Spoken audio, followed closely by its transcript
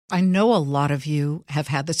I know a lot of you have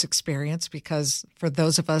had this experience because for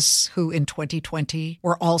those of us who in 2020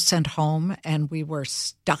 were all sent home and we were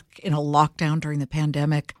stuck in a lockdown during the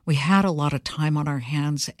pandemic, we had a lot of time on our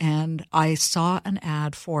hands. And I saw an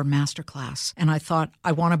ad for Masterclass and I thought,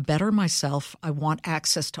 I want to better myself. I want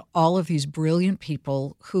access to all of these brilliant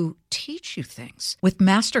people who teach you things. With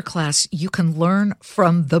Masterclass, you can learn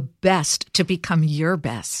from the best to become your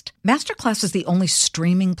best. Masterclass is the only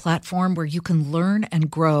streaming platform where you can learn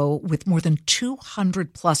and grow with more than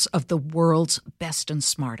 200 plus of the world's best and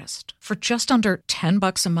smartest. For just under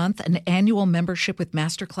 $10 a month, an annual membership with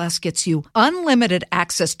Masterclass gets you unlimited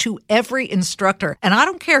access to every instructor. And I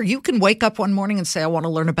don't care. You can wake up one morning and say, I want to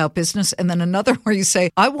learn about business. And then another where you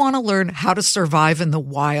say, I want to learn how to survive in the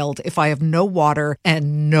wild if I have no water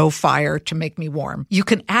and no fire to make me warm. You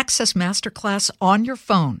can access Masterclass on your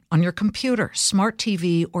phone, on your computer, smart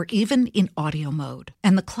TV, or even in audio mode.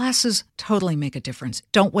 And the classes totally make a difference.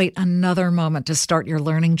 Don't wait another moment to start your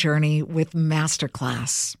learning journey with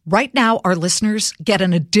Masterclass. Right now, our listeners get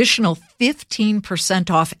an additional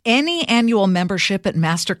 15% off any annual membership at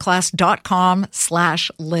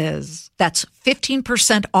masterclass.com/Liz. That's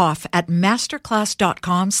 15% off at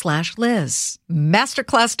masterclass.com/Liz.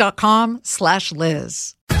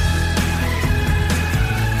 Masterclass.com/Liz.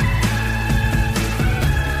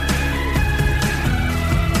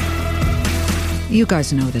 You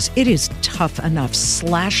guys know this. It is tough enough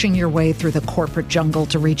slashing your way through the corporate jungle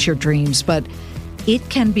to reach your dreams, but it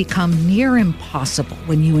can become near impossible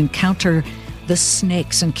when you encounter the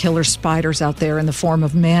snakes and killer spiders out there in the form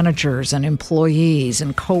of managers and employees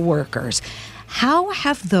and coworkers. How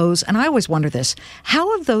have those, and I always wonder this,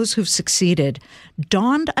 how have those who've succeeded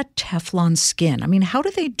donned a Teflon skin? I mean, how do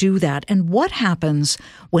they do that? And what happens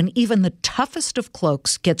when even the toughest of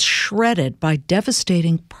cloaks gets shredded by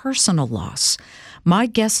devastating personal loss? My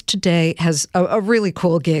guest today has a really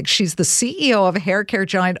cool gig. She's the CEO of hair care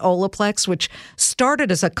giant Olaplex, which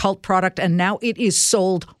started as a cult product, and now it is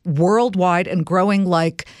sold worldwide and growing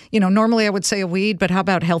like, normally I would say a weed, but how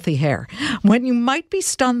about healthy hair? When you might be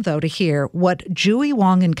stunned, though, to hear what Jui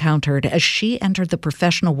Wong encountered as she entered the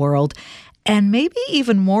professional world, and maybe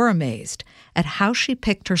even more amazed at how she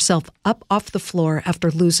picked herself up off the floor after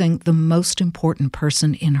losing the most important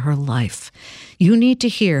person in her life. You need to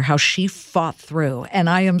hear how she fought through, and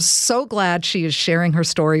I am so glad she is sharing her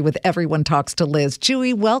story with Everyone Talks to Liz.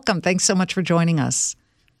 Jui, welcome. Thanks so much for joining us.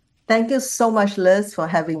 Thank you so much, Liz, for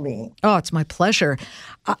having me. Oh, it's my pleasure.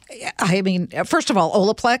 I mean, first of all,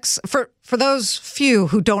 Olaplex, for those few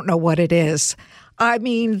who don't know what it is, I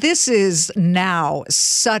mean, this is now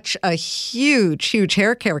such a huge, huge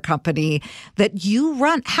hair care company that you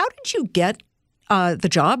run. How did you get the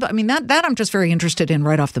job? I mean, that I'm just very interested in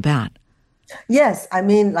right off the bat. Yes. I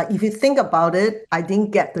mean, if you think about it, I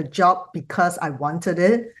didn't get the job because I wanted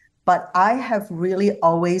it, but I have really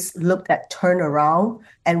always looked at turnaround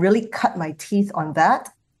and really cut my teeth on that.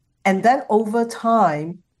 And then over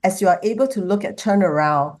time, as you are able to look at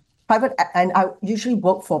turnaround, and I usually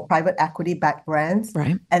work for private equity-backed brands.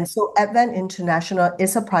 Right. And so Advent International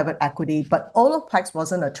is a private equity, but Olaplex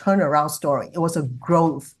wasn't a turnaround story. It was a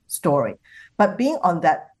growth story. But being on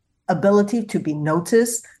that ability to be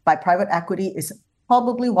noticed by private equity is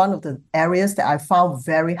probably one of the areas that I found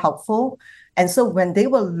very helpful. And so when they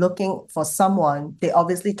were looking for someone, they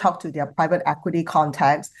obviously talked to their private equity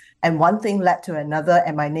contacts, and one thing led to another,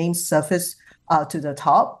 and my name surfaced to the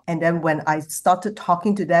top. And then when I started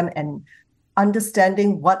talking to them and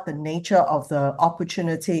understanding what the nature of the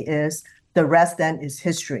opportunity is, the rest then is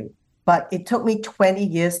history. But it took me 20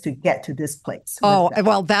 years to get to this place. Oh,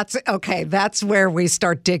 well, that's okay. That's where we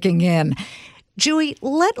start digging in. Jui,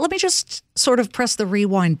 let me just sort of press the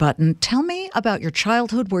rewind button. Tell me about your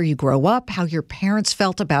childhood, where you grew up, how your parents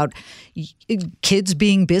felt about kids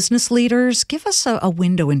being business leaders. Give us a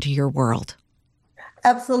window into your world.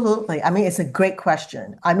 Absolutely. I mean, it's a great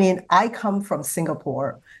question. I mean, I come from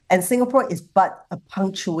Singapore, and Singapore is but a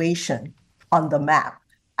punctuation on the map.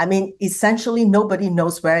 I mean, essentially, nobody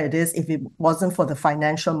knows where it is if it wasn't for the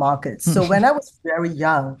financial markets. So when I was very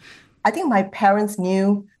young, I think my parents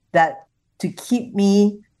knew that to keep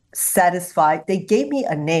me satisfied, they gave me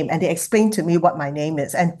a name and they explained to me what my name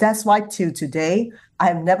is. And that's why till today, I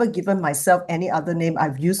have never given myself any other name.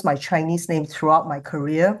 I've used my Chinese name throughout my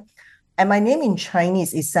career. And my name in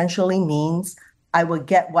Chinese essentially means I will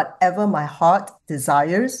get whatever my heart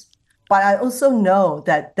desires. But I also know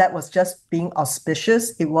that that was just being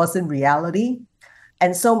auspicious. It wasn't reality.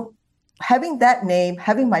 And so having that name,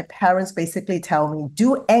 having my parents basically tell me,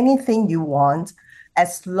 do anything you want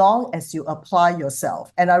as long as you apply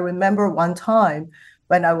yourself. And I remember one time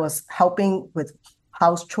when I was helping with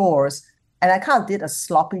house chores, And I kind of did a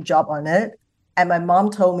sloppy job on it. And my mom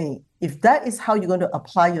told me, if that is how you're going to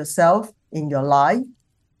apply yourself in your life,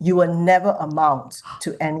 you will never amount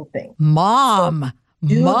to anything. Mom, So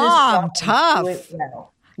do this job and do it tough.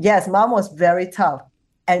 well. Yes, mom was very tough.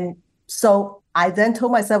 And so I then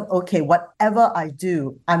told myself, okay, whatever I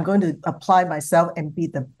do, I'm going to apply myself and be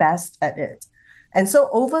the best at it. And so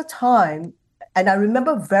over time, and I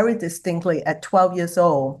remember very distinctly at 12 years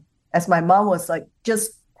old, as my mom was like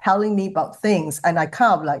just telling me about things, and I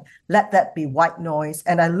kind of like let that be white noise.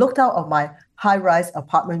 And I looked out of my high-rise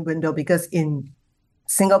apartment window because in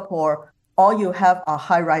Singapore, all you have are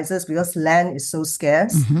high rises because land is so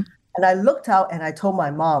scarce. Mm-hmm. And I looked out and I told my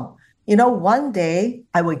mom, one day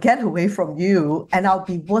I will get away from you and I'll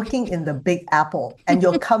be working in the Big Apple and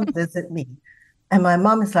you'll come visit me. And my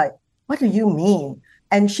mom is like, what do you mean?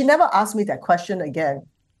 And she never asked me that question again.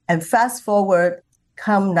 And fast forward,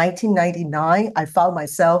 come 1999, I found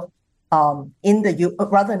myself in the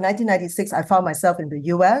rather 1996, I found myself in the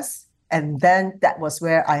US. And then that was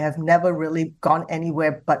where I have never really gone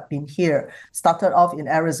anywhere but been here. Started off in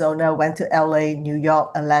Arizona, went to LA, New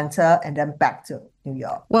York, Atlanta, and then back to New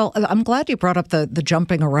York. Well, I'm glad you brought up the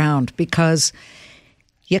jumping around, because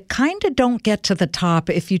you kind of don't get to the top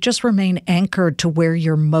if you just remain anchored to where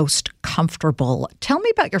you're most comfortable. Tell me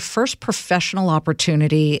about your first professional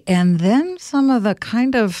opportunity and then some of the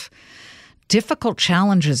kind of difficult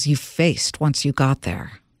challenges you faced once you got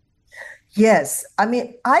there. Yes. I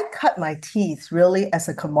mean, I cut my teeth really as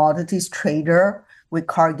a commodities trader with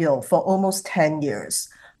Cargill for almost 10 years.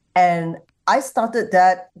 And I started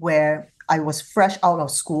that where I was fresh out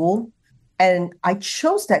of school. And I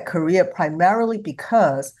chose that career primarily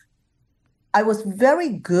because I was very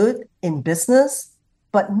good in business,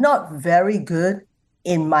 but not very good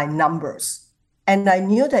in my numbers. And I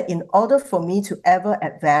knew that in order for me to ever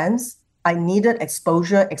advance, I needed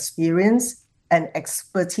exposure, experience, and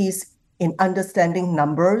expertise in understanding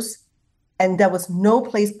numbers. And there was no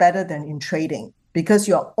place better than in trading because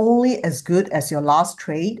you're only as good as your last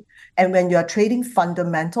trade. And when you're trading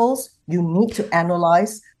fundamentals, you need to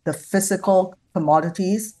analyze the physical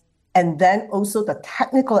commodities and then also the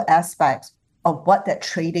technical aspects of what that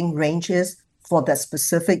trading range is for that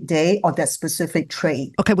specific day or that specific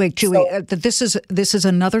trade. Okay, wait, Julie, this is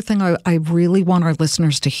another thing I really want our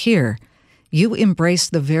listeners to hear. You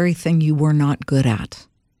embraced the very thing you were not good at.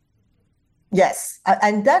 Yes.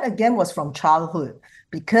 And that again was from childhood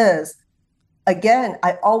because again,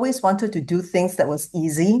 I always wanted to do things that was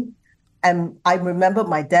easy. And I remember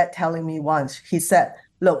my dad telling me once, he said,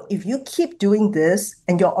 look, if you keep doing this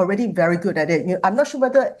and you're already very good at it, I'm not sure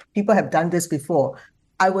whether people have done this before.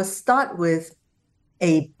 I will start with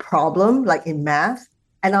a problem like in math,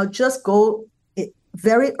 and I'll just go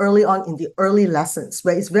very early on in the early lessons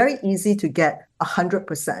where it's very easy to get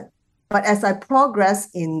 100%. But as I progress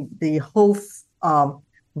in the whole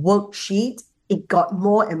worksheet, it got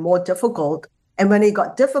more and more difficult. And when it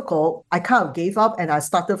got difficult, I kind of gave up and I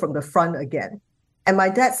started from the front again. And my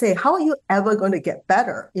dad said, how are you ever going to get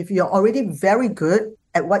better if you're already very good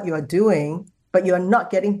at what you're doing, but you're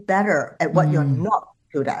not getting better at what you're not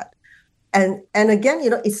good at? And again,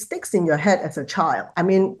 it sticks in your head as a child. I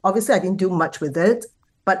mean, obviously I didn't do much with it,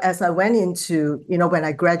 but as I went into, when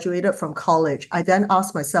I graduated from college, I then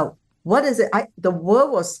asked myself, what is it? The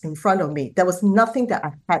world was in front of me. There was nothing that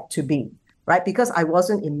I had to be, right? Because I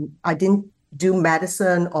didn't do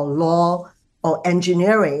medicine or law or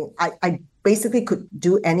engineering. I basically could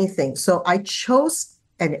do anything. So I chose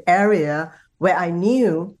an area where I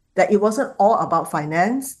knew that it wasn't all about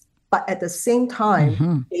finance, but at the same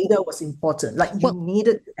time, data was important. Like you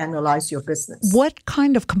needed to analyze your business. What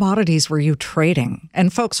kind of commodities were you trading?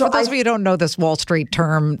 And folks, for those of you who don't know this Wall Street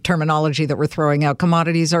terminology that we're throwing out,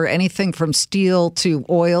 commodities are anything from steel to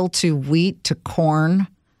oil to wheat to corn.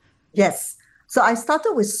 Yes. So I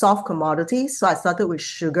started with soft commodities. So I started with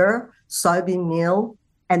sugar, soybean meal,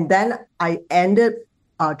 and then I ended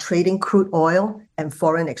trading crude oil and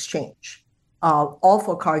foreign exchange. All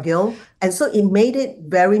for Cargill. And so it made it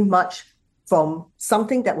very much from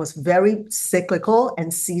something that was very cyclical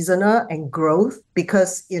and seasonal and growth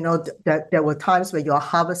because, there were times where you're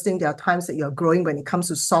harvesting, there are times that you're growing when it comes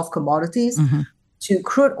to soft commodities, to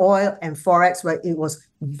crude oil and Forex where it was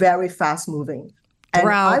very fast moving.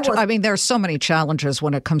 Drought. I mean, there are so many challenges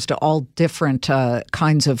when it comes to all different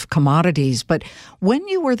kinds of commodities. But when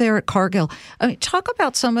you were there at Cargill, talk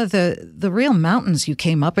about some of the real mountains you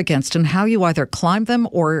came up against and how you either climbed them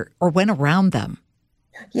or went around them.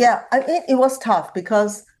 Yeah, it was tough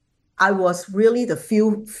because I was really the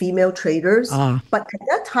few female traders. But at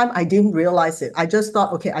that time, I didn't realize it. I just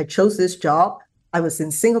thought, okay, I chose this job. I was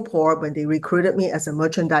in Singapore when they recruited me as a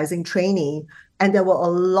merchandising trainee, and there were a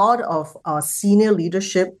lot of senior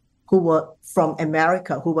leadership who were from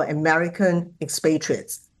America, who were American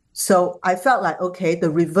expatriates. So I felt like, okay, the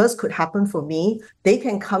reverse could happen for me. They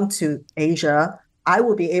can come to Asia. I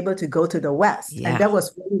will be able to go to the West. Yeah. And that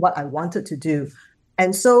was really what I wanted to do.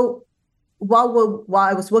 And so while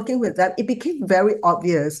I was working with them, it became very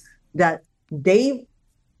obvious that they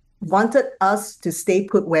wanted us to stay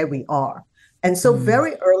put where we are. And so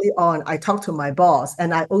very early on, I talked to my boss,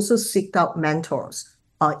 and I also sought out mentors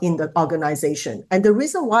in the organization. And the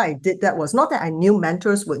reason why I did that was not that I knew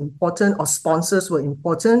mentors were important or sponsors were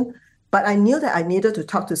important, but I knew that I needed to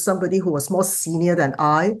talk to somebody who was more senior than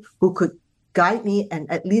I, who could guide me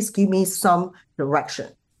and at least give me some direction.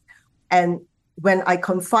 And when I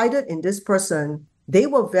confided in this person, they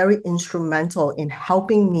were very instrumental in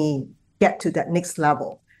helping me get to that next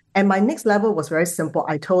level. And my next level was very simple.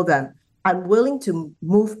 I told them, I'm willing to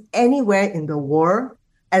move anywhere in the world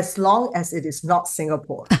as long as it is not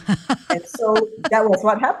Singapore. And so that was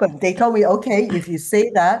what happened. They told me, okay, if you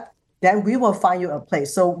say that, then we will find you a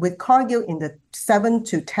place. So with Cargill, in the 7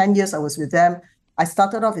 to 10 years I was with them, I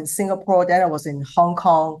started off in Singapore, then I was in Hong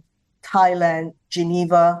Kong, Thailand,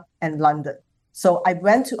 Geneva, and London. So I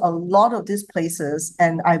went to a lot of these places,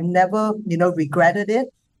 and I've never, regretted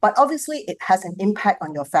it. But obviously it has an impact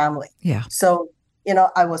on your family. Yeah. So,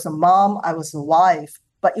 I was a mom, I was a wife,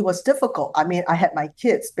 but it was difficult. I mean, I had my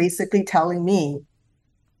kids basically telling me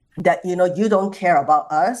that, you don't care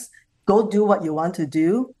about us. Go do what you want to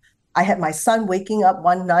do. I had my son waking up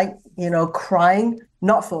one night, crying,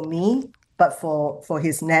 not for me, but for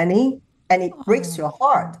his nanny. And it breaks your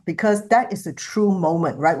heart, because that is a true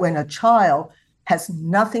moment, right? When a child has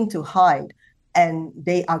nothing to hide and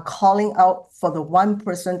they are calling out for the one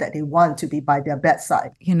person that they want to be by their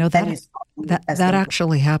bedside. That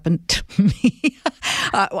actually happened to me.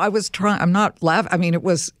 I was trying, I'm not laughing. I mean, it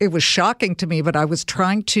was shocking to me, but I was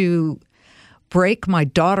trying to break my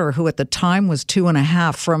daughter, who at the time was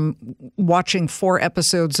 2.5, from watching 4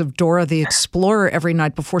 episodes of Dora the Explorer every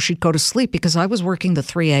night before she'd go to sleep, because I was working the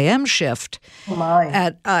 3 a.m. shift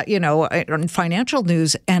at, on financial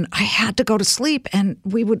news, and I had to go to sleep, and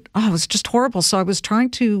it was just horrible. So I was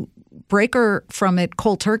trying to break her from it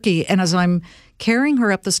cold turkey. And as I'm carrying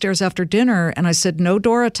her up the stairs after dinner, and I said, no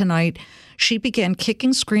Dora tonight, she began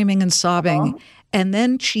kicking, screaming, and sobbing. And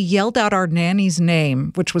then she yelled out our nanny's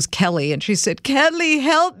name, which was Kelly. And she said, Kelly,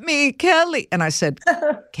 help me, Kelly. And I said,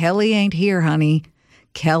 Kelly ain't here, honey.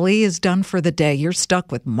 Kelly is done for the day. You're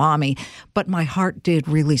stuck with mommy. But my heart did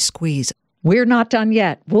really squeeze. We're not done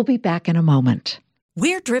yet. We'll be back in a moment.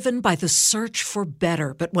 We're driven by the search for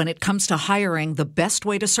better, but when it comes to hiring, the best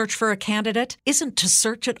way to search for a candidate isn't to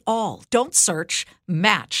search at all. Don't search,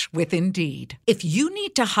 match with Indeed. If you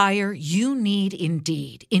need to hire, you need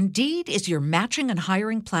Indeed. Indeed is your matching and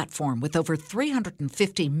hiring platform with over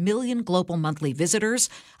 350 million global monthly visitors,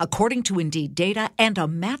 according to Indeed data, and a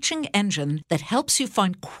matching engine that helps you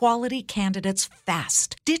find quality candidates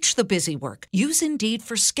fast. Ditch the busy work. Use Indeed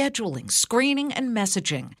for scheduling, screening, and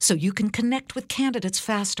messaging so you can connect with candidates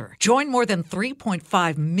faster. Join more than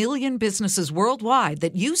 3.5 million businesses worldwide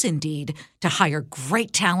that use Indeed to hire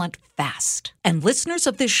great talent fast. And listeners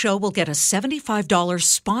of this show will get a $75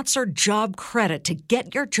 sponsored job credit to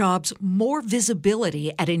get your jobs more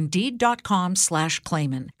visibility at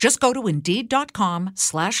Indeed.com/Clayman. Just go to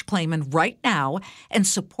Indeed.com/Clayman right now and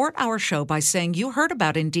support our show by saying you heard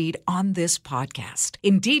about Indeed on this podcast.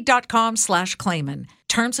 Indeed.com/Clayman.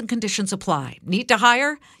 Terms and conditions apply. Need to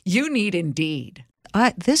hire? You need Indeed.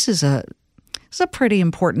 This is a pretty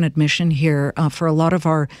important admission here for a lot of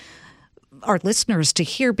our listeners to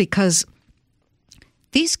hear, because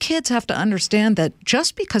these kids have to understand that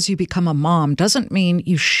just because you become a mom doesn't mean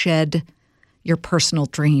you shed your personal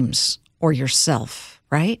dreams or yourself,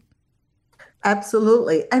 right?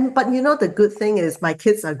 Absolutely. But the good thing is my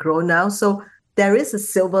kids are grown now, so there is a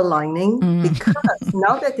silver lining because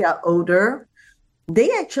now that they are older, they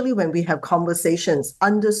actually, when we have conversations,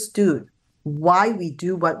 understood why we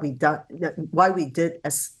do what we did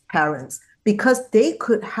as parents, because they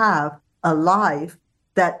could have a life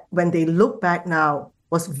that when they look back now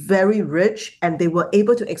was very rich, and they were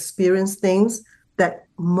able to experience things that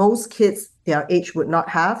most kids their age would not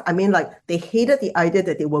have. I mean, like, they hated the idea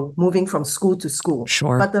that they were moving from school to school.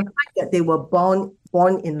 Sure. But the fact that they were born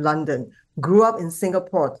in London, grew up in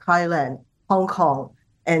Singapore, Thailand, Hong Kong,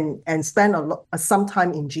 and spent some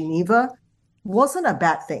time in Geneva wasn't a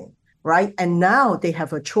bad thing, right? And now they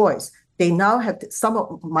have a choice. they now have some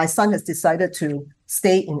of my son has decided to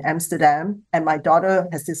stay in Amsterdam, and my daughter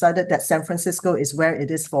has decided that San Francisco is where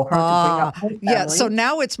it is for her to bring up her family. Yeah, so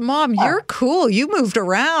now it's mom, you're cool. You moved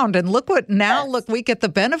around and look, we get the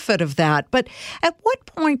benefit of that. But at what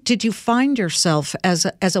point did you find yourself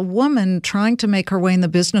as a woman trying to make her way in the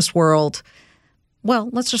business world? Well,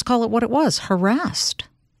 let's just call it what it was, harassed.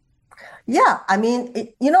 Yeah, I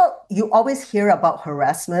mean, you always hear about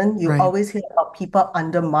harassment. You always hear about people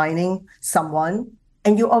undermining someone.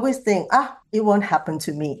 And you always think, it won't happen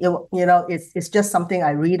to me. It's just something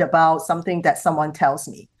I read about, something that someone tells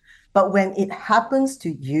me. But when it happens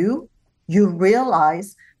to you, you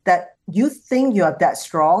realize that you think you are that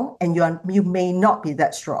strong and you may not be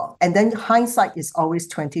that strong. And then hindsight is always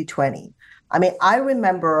 2020. I mean, I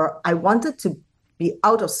remember I wanted to be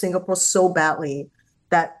out of Singapore so badly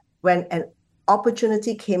that when an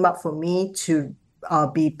opportunity came up for me to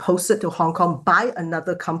be posted to Hong Kong by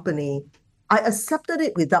another company, I accepted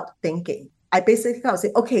it without thinking. I basically would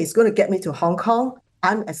say, okay, it's going to get me to Hong Kong.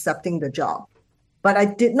 I'm accepting the job. But I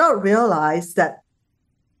did not realize that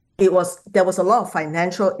there was a lot of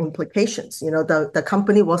financial implications. The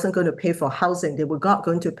company wasn't going to pay for housing. They were not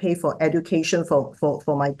going to pay for education for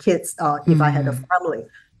my kids if I had a family.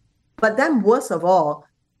 But then worst of all,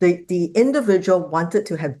 the individual wanted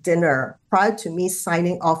to have dinner prior to me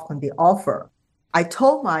signing off on the offer. I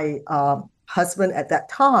told my husband at that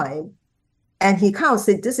time, and he kind of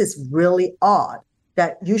said, this is really odd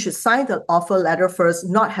that you should sign the offer letter first,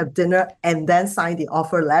 not have dinner, and then sign the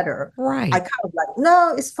offer letter. Right. I kind of like,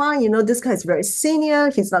 no, it's fine. This guy is very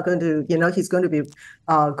senior. He's not going to, he's going to be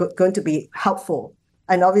going to be helpful.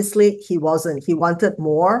 And obviously he wasn't. He wanted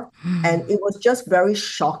more. And it was just very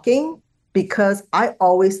shocking because I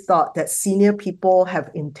always thought that senior people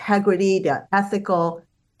have integrity, they're ethical.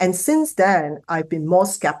 And since then, I've been more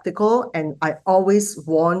skeptical, and I always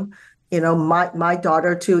warn my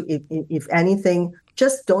daughter too, if anything,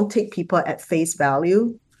 just don't take people at face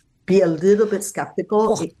value. Be a little bit skeptical.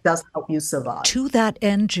 Well, it does help you survive. To that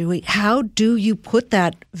end, Julie, how do you put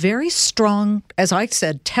that very strong, as I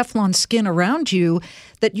said, Teflon skin around you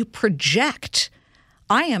that you project?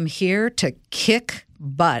 I am here to kick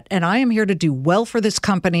butt, and I am here to do well for this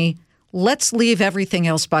company. Let's leave everything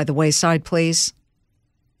else by the wayside, please.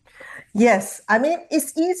 Yes. I mean,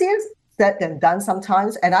 it's easier said than done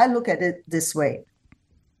sometimes. And I look at it this way.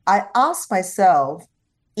 I ask myself,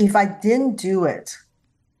 if I didn't do it,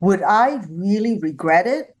 would I really regret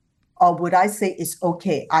it? Or would I say it's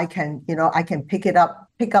okay? I can pick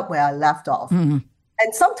up where I left off. Mm-hmm.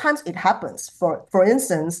 And sometimes it happens. For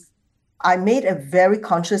instance, I made a very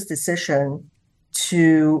conscious decision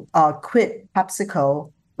to quit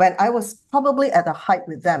PepsiCo when I was probably at the height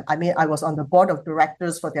with them. I mean, I was on the board of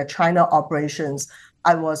directors for their China operations.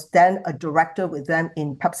 I was then a director with them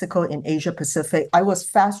in PepsiCo in Asia Pacific. I was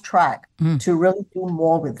fast tracked to really do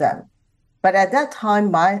more with them. But at that time,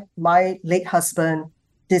 my late husband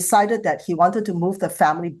decided that he wanted to move the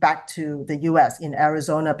family back to the US in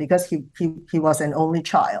Arizona because he was an only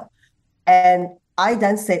child. And I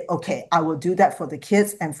then said, okay, I will do that for the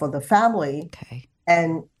kids and for the family. Okay.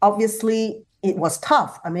 And obviously, it was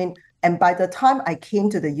tough. I mean, and by the time I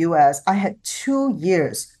came to the US, I had 2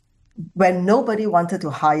 years when nobody wanted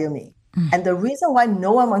to hire me. And the reason why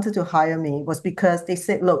no one wanted to hire me was because they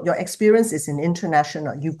said, look, your experience is in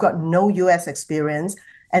international. You've got no US experience,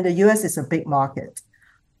 and the US is a big market.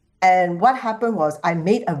 And what happened was I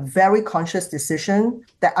made a very conscious decision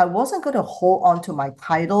that I wasn't going to hold on to my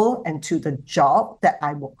title and to the job that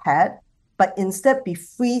I had, but instead be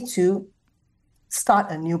free to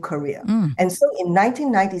start a new career. And so in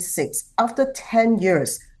 1996, after 10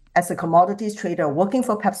 years as a commodities trader working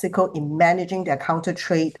for PepsiCo in managing their counter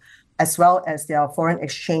trade as well as their foreign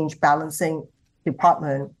exchange balancing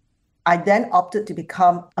department, I then opted to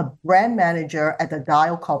become a brand manager at the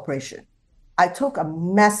Dial Corporation. I took a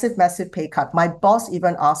massive, massive pay cut. My boss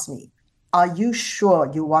even asked me, are you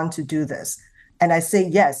sure you want to do this? And I say,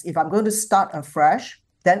 yes, if I'm going to start afresh,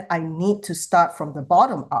 then I need to start from the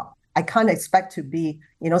bottom up. I can't expect to be,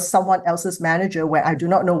 someone else's manager where I do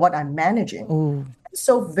not know what I'm managing. Ooh.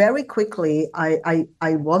 So very quickly, I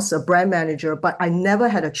was a brand manager, but I never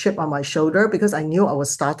had a chip on my shoulder because I knew I was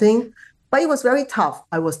starting. But it was very tough.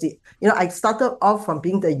 I was I started off from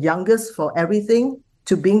being the youngest for everything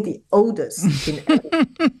to being the oldest in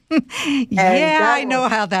everything. I know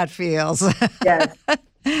how that feels. Yes.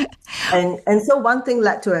 And so one thing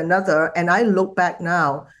led to another. And I look back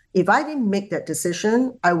now, if I didn't make that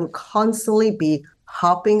decision, I would constantly be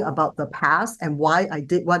harping about the past and why I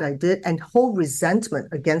did what I did and hold resentment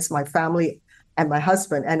against my family and my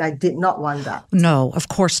husband, and I did not want that. No, of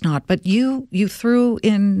course not. But you threw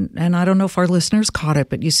in, and I don't know if our listeners caught it,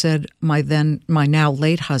 but you said my now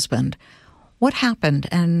late husband. What happened,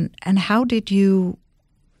 and how did you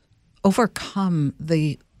overcome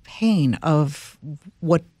the pain of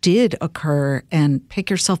what did occur and pick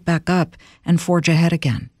yourself back up and forge ahead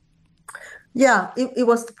again? Yeah, it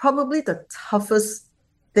was probably the toughest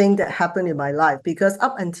thing that happened in my life, because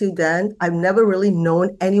up until then, I've never really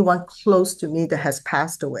known anyone close to me that has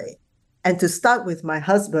passed away. And to start with my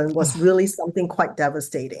husband was really something quite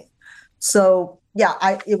devastating. So yeah,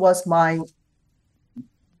 it was my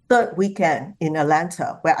third weekend in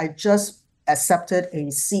Atlanta where I just accepted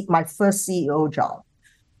my first CEO job.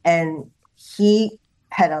 And he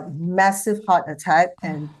had a massive heart attack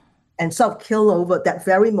and sort of killed over that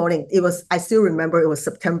very morning. I still remember it was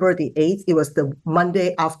September the 8th. It was the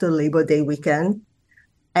Monday after Labor Day weekend.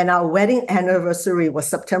 And our wedding anniversary was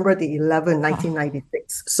September the 11th,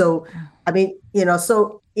 1996. So, I mean,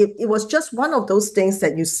 so it was just one of those things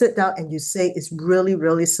that you sit down and you say it's really,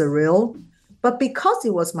 really surreal. But because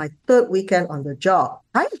it was my third weekend on the job,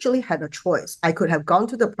 I actually had a choice. I could have gone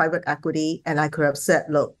to the private equity and I could have said,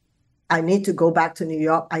 look, I need to go back to New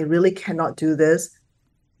York. I really cannot do this.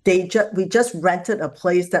 We just rented a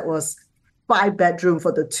place that was 5-bedroom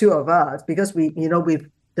for the two of us because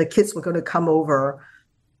the kids were going to come over.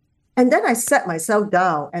 And then I sat myself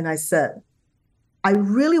down and I said, I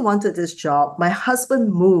really wanted this job. My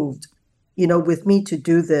husband moved, with me to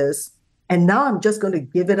do this. And now I'm just going to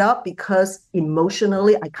give it up because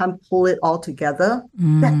emotionally I can't pull it all together.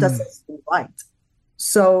 That doesn't seem right.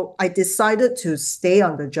 So I decided to stay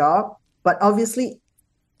on the job, but obviously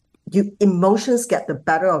emotions get the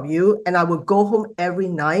better of you. And I would go home every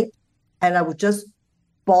night and I would just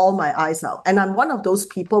bawl my eyes out. And I'm one of those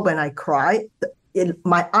people, when I cry,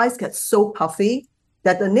 my eyes get so puffy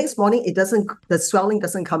that the next morning the swelling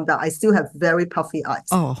doesn't come down. I still have very puffy eyes.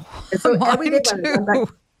 Oh, and so every day when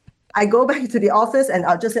I go back to the office and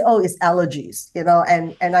I'll just say, oh, it's allergies,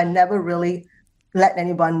 and I never really let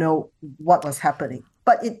anyone know what was happening.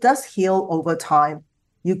 But it does heal over time.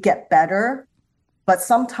 You get better, but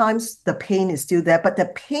sometimes the pain is still there. But the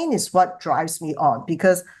pain is what drives me on,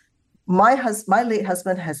 because my late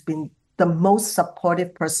husband has been the most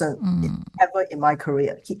supportive person ever in my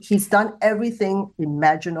career. He's done everything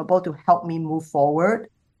imaginable to help me move forward.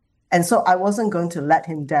 And so I wasn't going to let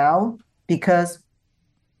him down, because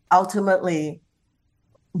ultimately,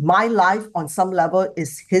 my life on some level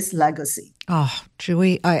is his legacy. Oh,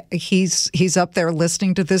 Julie, he's up there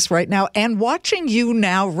listening to this right now and watching you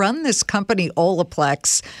now run this company,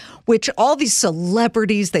 Olaplex, which all these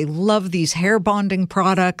celebrities, they love these hair bonding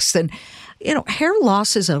products. And, hair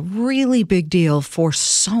loss is a really big deal for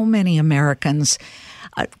so many Americans.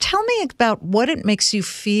 Tell me about what it makes you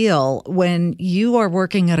feel when you are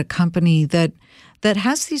working at a company that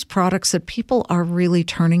has these products that people are really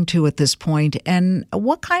turning to at this point. And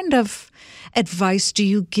what kind of advice do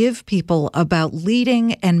you give people about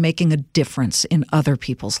leading and making a difference in other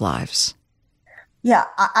people's lives? Yeah,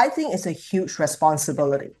 I think it's a huge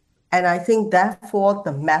responsibility. And I think therefore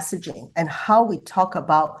the messaging and how we talk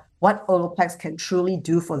about what Olaplex can truly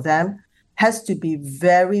do for them has to be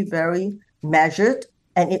very, very measured.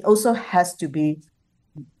 And it also has to be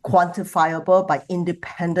quantifiable by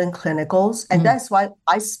independent clinicals. And that's why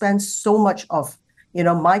I spend so much of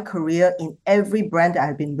my career in every brand that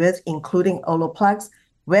I've been with, including Olaplex,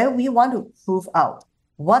 where we want to prove out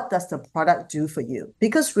what does the product do for you.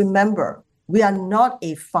 Because remember, we are not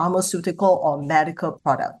a pharmaceutical or medical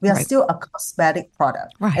product. We are still a cosmetic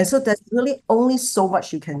product. Right. And so there's really only so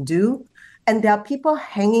much you can do. And there are people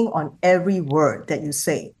hanging on every word that you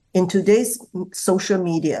say. In today's social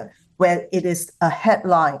media, where it is a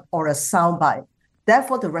headline or a soundbite.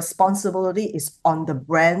 Therefore, the responsibility is on the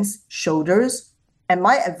brand's shoulders. And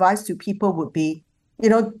my advice to people would be,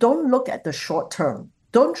 don't look at the short term.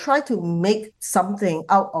 Don't try to make something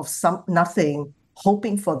out of nothing,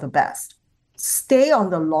 hoping for the best. Stay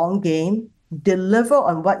on the long game, deliver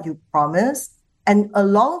on what you promise. And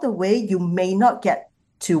along the way, you may not get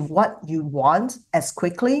to what you want as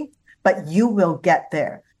quickly, but you will get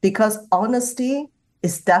there, because honesty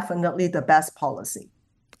is definitely the best policy.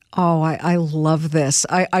 Oh, I love this.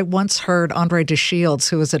 I once heard Andre DeShields,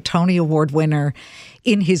 who is a Tony Award winner,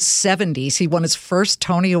 in his 70s. He won his first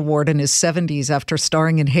Tony Award in his 70s after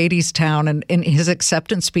starring in Hadestown. And in his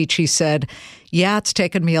acceptance speech, he said, "Yeah, it's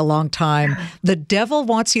taken me a long time. The devil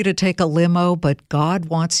wants you to take a limo, but God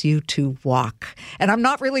wants you to walk." And I'm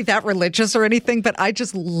not really that religious or anything, but I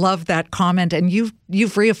just love that comment. And you've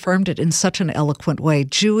reaffirmed it in such an eloquent way.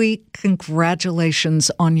 Juhi, congratulations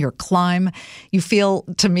on your climb. You feel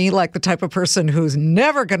to me like the type of person who's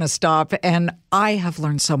never going to stop. And I have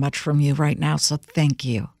learned so much from you right now. So thank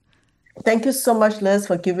you. Thank you so much, Liz,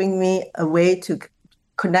 for giving me a way to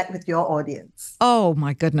connect with your audience. Oh,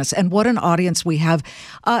 my goodness. And what an audience we have.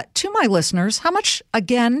 To my listeners, how much,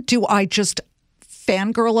 again, do I just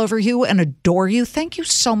fangirl over you and adore you? Thank you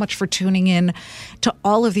so much for tuning in to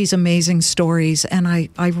all of these amazing stories. And I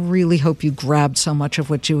really hope you grabbed so much of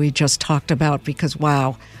what Juhi just talked about, because,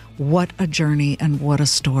 wow, what a journey and what a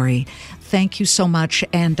story. Thank you so much.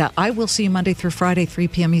 And I will see you Monday through Friday, 3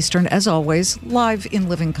 p.m. Eastern, as always, live in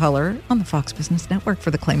living color on the Fox Business Network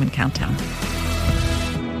for the Claman Countdown.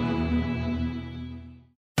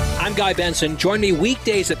 I'm Guy Benson. Join me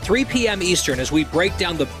weekdays at 3 p.m. Eastern as we break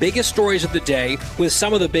down the biggest stories of the day with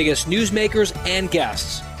some of the biggest newsmakers and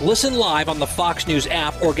guests. Listen live on the Fox News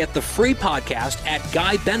app or get the free podcast at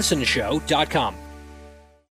GuyBensonShow.com.